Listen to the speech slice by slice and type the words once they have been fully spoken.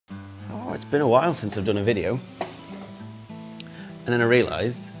it's been a while since I've done a video, and then I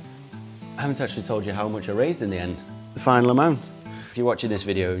realised I haven't actually told you how much I raised in the end, the final amount. If you're watching this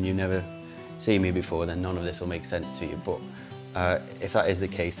video and you've never seen me before, then none of this will make sense to you, but if that is the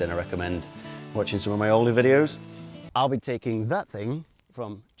case, then I recommend watching some of my older videos. I'll be taking that thing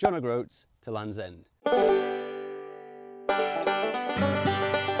from John O'Groats to Land's End.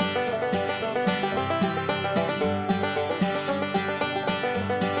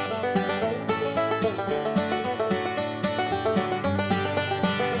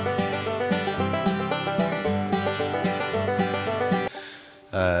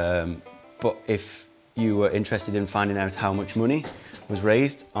 But if you were interested in finding out how much money was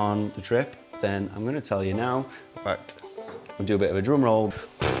raised on the trip, then I'm going to tell you now. In fact, we'll do a bit of a drum roll.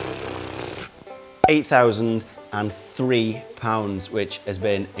 £8,003, which has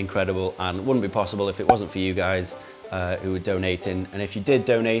been incredible and wouldn't be possible if it wasn't for you guys who were donating. And if you did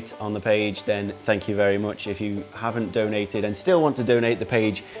donate on the page, then thank you very much. If you haven't donated and still want to donate, the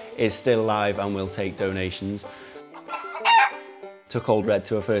page is still live and will take donations. Took Old Red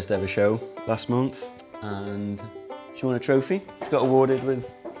to her first ever show last month, and she won a trophy. She got awarded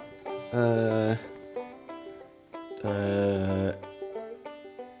with a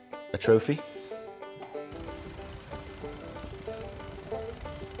trophy.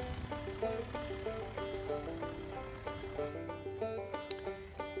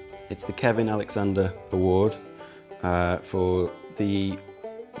 It's the Kevin Alexander Award for the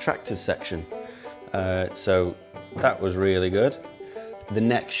tractors section. So that was really good. The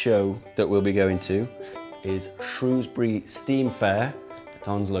next show that we'll be going to is Shrewsbury Steam Fair at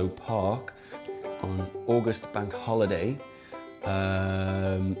Onslow Park on August bank holiday.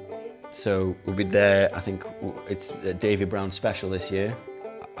 So we'll be there. I think it's a Davy Brown special this year.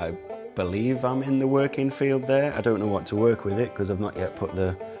 I believe I'm in the working field there. I don't know what to work with it because I've not yet put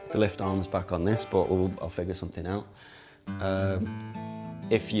the lift arms back on this, but I'll figure something out.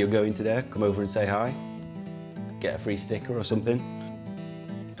 If you're going to there, come over and say hi. Get a free sticker or something.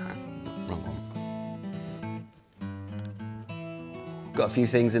 Wrong one. Got a few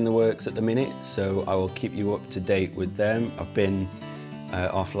things in the works at the minute, so I will keep you up to date with them. I've been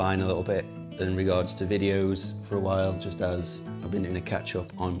offline a little bit in regards to videos for a while, just as I've been doing a catch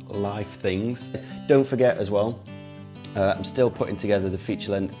up on life things. Don't forget as well, I'm still putting together the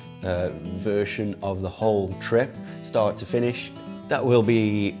feature-length version of the whole trip, start to finish. That will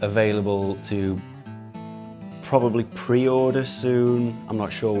be available to probably pre-order soon. I'm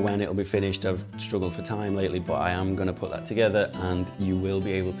not sure when it'll be finished. I've struggled for time lately, but I am going to put that together and you will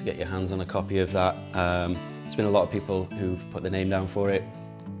be able to get your hands on a copy of that. There's been a lot of people who've put their name down for it.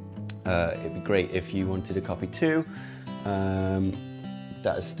 It'd be great if you wanted a copy too.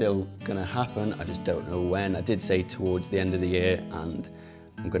 That is still going to happen. I just don't know when. I did say towards the end of the year, and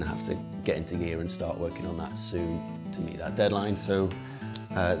I'm going to have to get into gear and start working on that soon to meet that deadline. So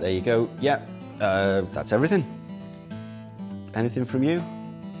there you go. Yeah, that's everything. Anything from you?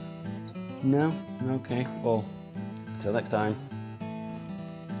 No? Okay. Well, until next time.